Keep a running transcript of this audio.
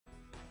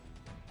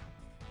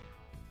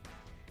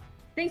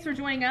Thanks for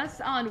joining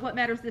us on What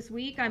Matters This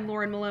Week. I'm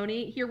Lauren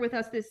Maloney. Here with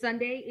us this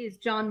Sunday is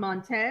John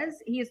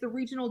Montes. He is the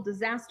Regional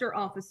Disaster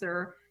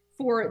Officer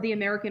for the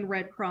American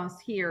Red Cross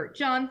here.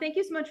 John, thank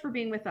you so much for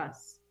being with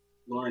us.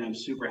 Lauren, I'm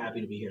super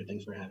happy to be here.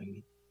 Thanks for having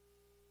me.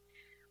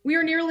 We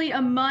are nearly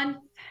a month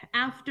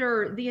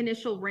after the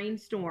initial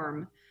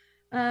rainstorm.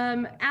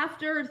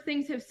 After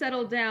things have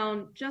settled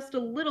down just a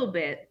little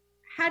bit,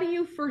 how do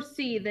you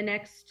foresee the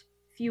next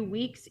few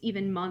weeks,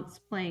 even months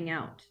playing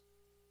out?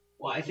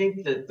 Well, I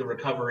think that the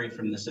recovery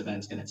from this event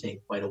is going to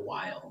take quite a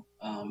while.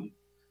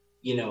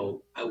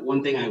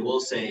 One thing I will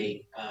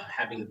say,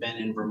 having been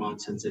in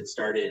Vermont since it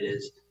started,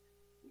 is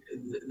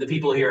the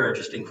people here are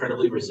just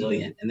incredibly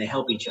resilient and they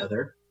help each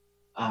other.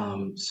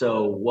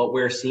 So what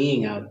we're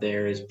seeing out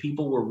there is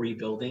people were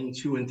rebuilding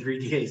 2 and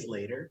 3 days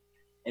later,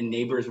 and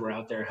neighbors were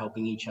out there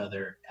helping each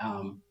other.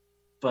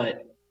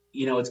 But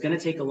it's going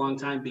to take a long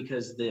time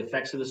because the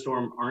effects of the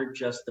storm aren't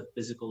just the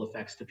physical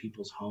effects to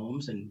people's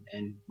homes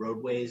and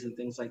roadways and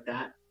things like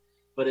that,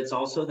 but it's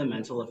also the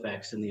mental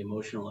effects and the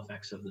emotional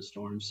effects of the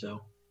storm.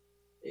 So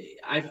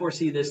I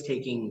foresee this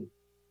taking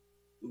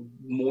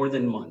more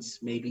than months,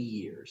 maybe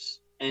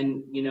years.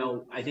 And,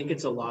 I think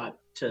it's a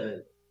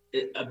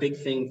big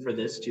thing for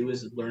this too,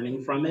 is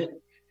learning from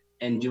it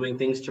and doing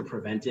things to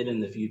prevent it in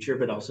the future,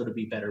 but also to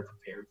be better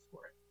prepared for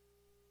it.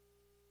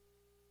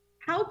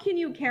 How can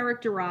you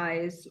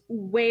characterize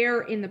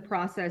where in the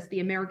process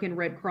the American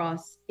Red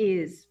Cross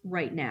is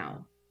right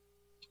now?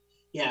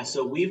 Yeah,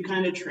 so we've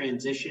kind of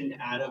transitioned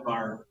out of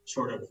our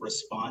sort of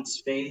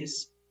response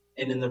phase.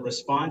 And in the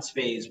response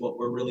phase, what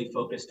we're really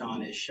focused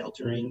on is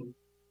sheltering,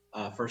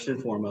 first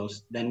and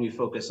foremost. Then we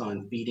focus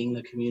on feeding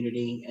the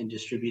community and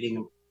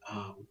distributing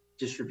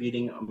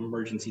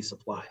emergency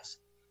supplies.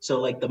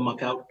 So like the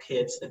muck out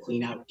kits, the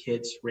clean out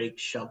kits,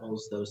 rakes,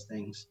 shovels, those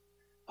things,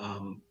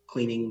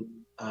 cleaning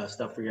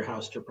stuff for your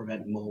house to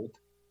prevent mold.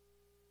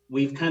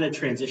 We've kind of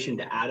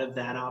transitioned out of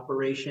that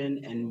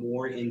operation and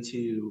more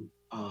into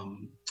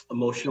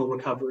emotional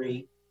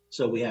recovery.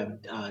 So we have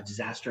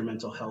disaster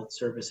mental health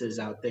services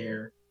out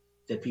there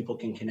that people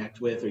can connect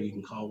with, or you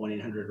can call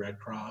 1-800-RED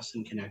Cross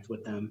and connect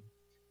with them.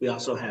 We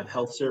also have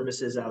health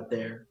services out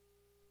there,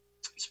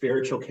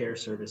 spiritual care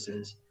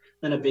services.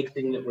 Then a big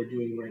thing that we're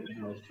doing right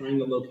now is trying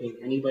to locate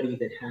anybody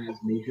that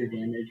has major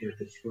damage or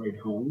destroyed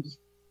homes,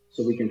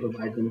 so we can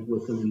provide them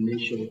with some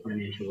initial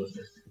financial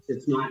assistance.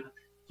 It's not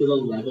to the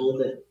level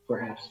that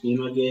perhaps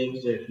FEMA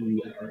gives if you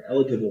are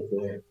eligible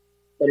for it,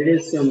 but it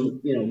is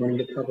some, money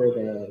to cover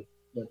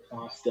the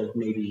cost of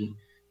maybe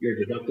your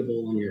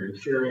deductible and your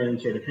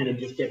insurance, or to kind of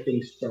just get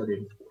things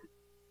started.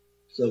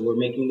 So we're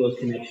making those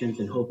connections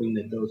and hoping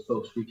that those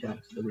folks reach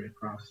out to the Red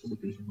Cross so we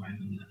can provide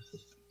them that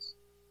assistance.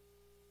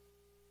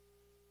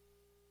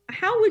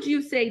 How would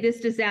you say this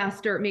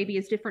disaster maybe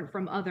is different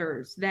from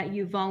others that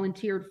you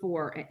volunteered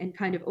for and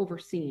kind of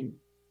overseen?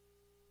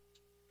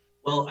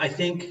 Well, I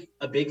think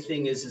a big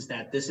thing is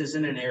that this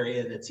isn't an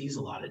area that sees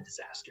a lot of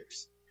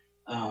disasters.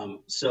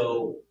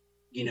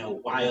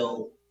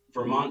 While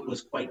Vermont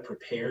was quite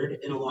prepared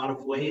in a lot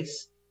of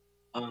ways,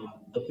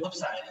 the flip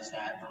side is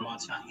that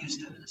Vermont's not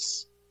used to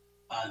this.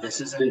 This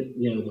isn't,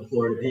 the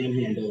Florida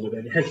Panhandle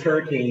that has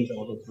hurricanes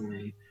all the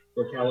time,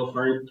 or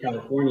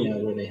California,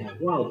 where they have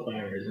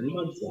wildfires and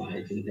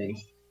mudslides and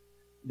things.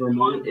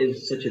 Vermont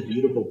is such a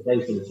beautiful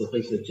place, and it's a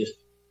place that's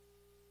just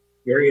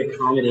very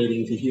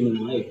accommodating to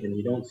human life, and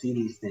you don't see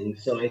these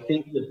things. So I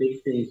think the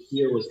big thing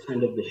here was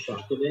kind of the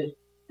shock of it,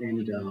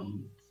 and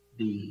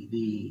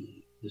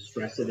the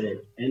stress of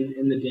it,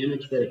 and the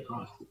damage that it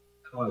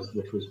caused,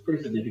 which was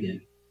pretty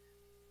significant.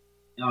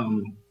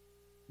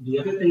 The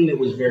other thing that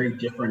was very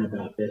different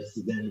about this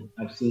than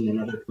I've seen in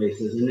other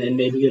places, and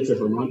maybe it's a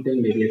Vermont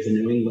thing, maybe it's a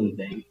New England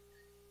thing,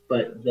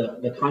 but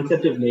the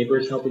concept of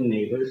neighbors helping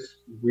neighbors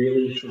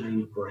really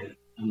shined bright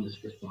on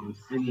this response.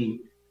 I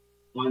mean,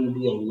 on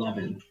the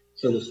 11th,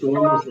 so the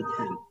storm was the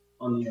 10th,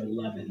 on the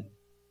 11th,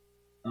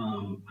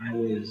 I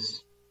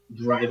was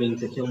driving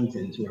to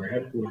Killington, to our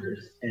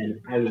headquarters, and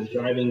I was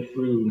driving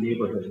through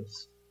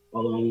neighborhoods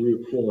along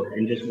Route 4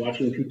 and just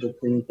watching people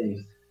clean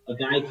things. A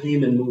guy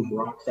came and moved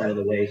rocks out of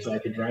the way so I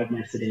could drive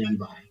my sedan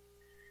by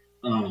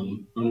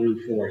on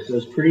Route 4. So it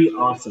was pretty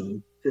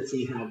awesome to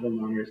see how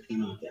Vermonters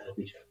came out to help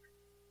each other.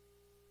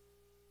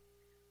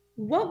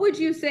 What would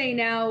you say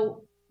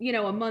now,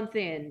 a month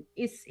in,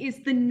 is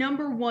the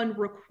number one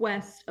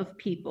request of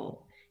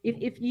people?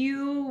 If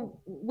you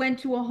went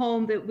to a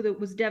home that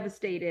was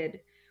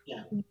devastated,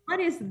 yeah, what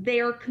is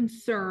their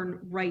concern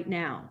right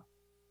now?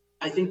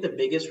 I think the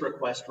biggest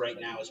request right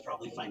now is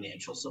probably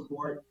financial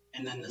support,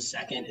 and then the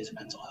second is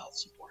mental health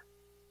support.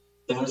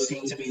 Those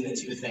seem to be the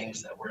two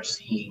things that we're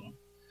seeing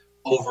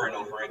over and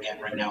over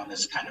again right now in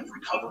this kind of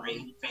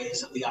recovery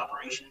phase of the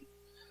operation.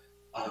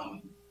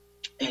 And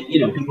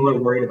people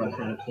are worried about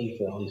how to pay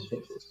for all these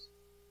fixes,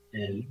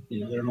 and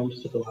their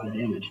homes took a lot of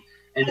damage.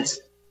 And it's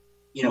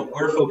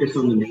we're focused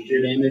on the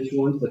major damaged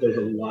ones, but there's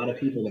a lot of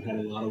people that had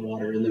a lot of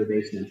water in their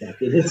basements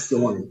after this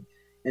storm,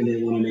 and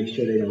they want to make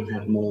sure they don't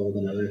have mold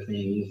and other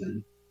things,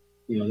 and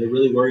they're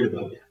really worried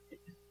about that.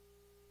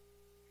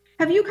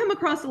 Have you come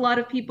across a lot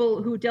of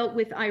people who dealt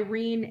with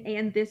Irene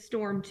and this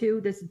storm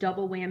too, this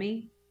double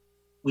whammy?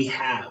 We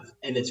have,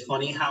 and it's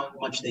funny how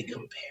much they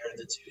compare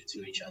the two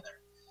to each other.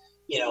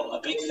 A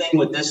big thing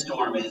with this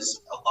storm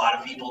is a lot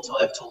of people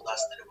have told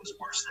us that it was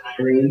worse than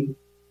Irene,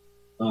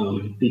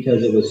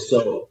 because it was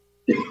so,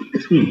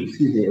 excuse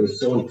me, it was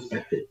so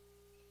unexpected.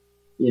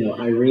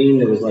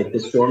 Irene, it was like the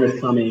storm is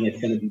coming, it's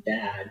going to be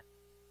bad.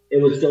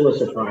 It was still a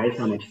surprise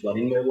how much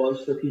flooding there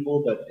was for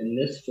people, but in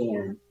this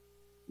storm,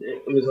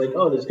 it was like,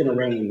 oh, there's going to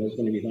rain, there's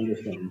going to be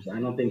thunderstorms.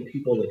 I don't think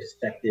people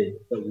expected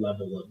the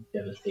level of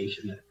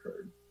devastation that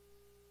occurred.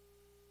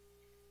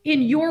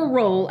 In your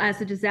role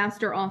as a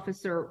disaster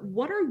officer,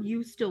 what are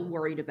you still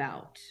worried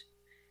about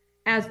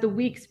as the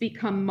weeks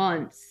become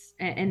months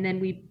and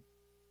then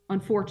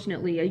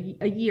unfortunately,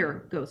 a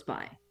year goes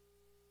by?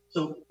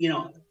 So,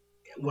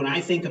 when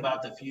I think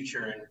about the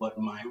future and what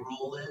my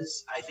role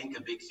is, I think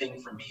a big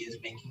thing for me is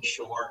making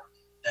sure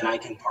that I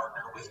can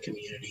partner with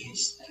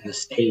communities and the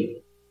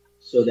state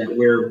so that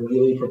we're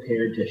really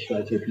prepared to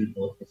shelter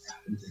people if this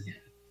happens again.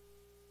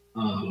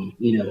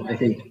 I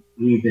think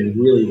we've been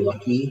really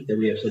lucky that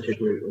we have such a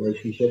great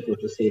relationship with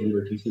the state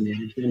emergency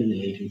management and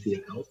the agency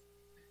of health.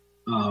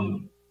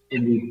 And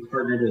we've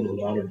partnered with a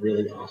lot of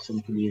really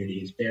awesome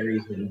communities.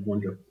 Barry's been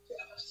wonderful to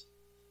us.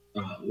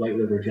 White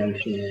River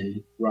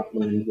Junction,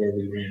 Rutland, where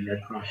we ran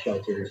Red Cross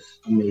shelters,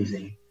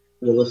 amazing.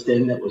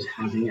 Williston, that was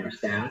housing our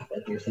staff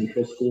at their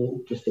central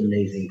school, just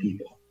amazing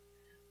people.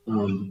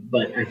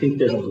 But I think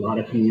there's a lot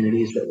of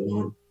communities that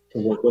want to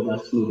work with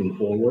us moving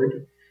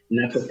forward. And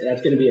that's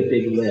going to be a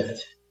big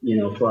lift,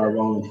 for our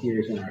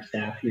volunteers and our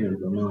staff here in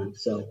Vermont.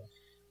 So,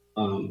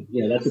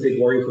 that's a big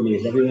worry for me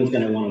is everyone's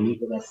going to want to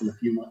meet with us in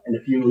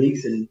a few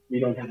weeks, and we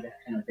don't have that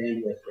kind of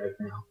bandwidth right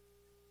now.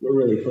 We're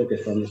really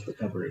focused on this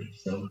recovery,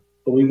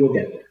 but we will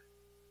get there.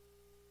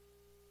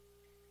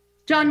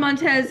 John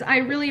Montes, I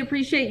really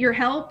appreciate your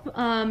help,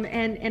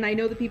 and I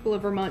know the people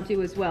of Vermont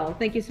do as well.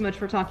 Thank you so much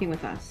for talking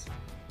with us.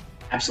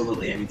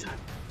 Absolutely, anytime.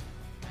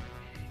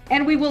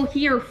 And we will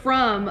hear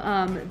from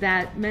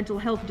that mental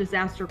health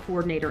disaster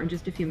coordinator in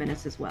just a few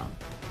minutes as well.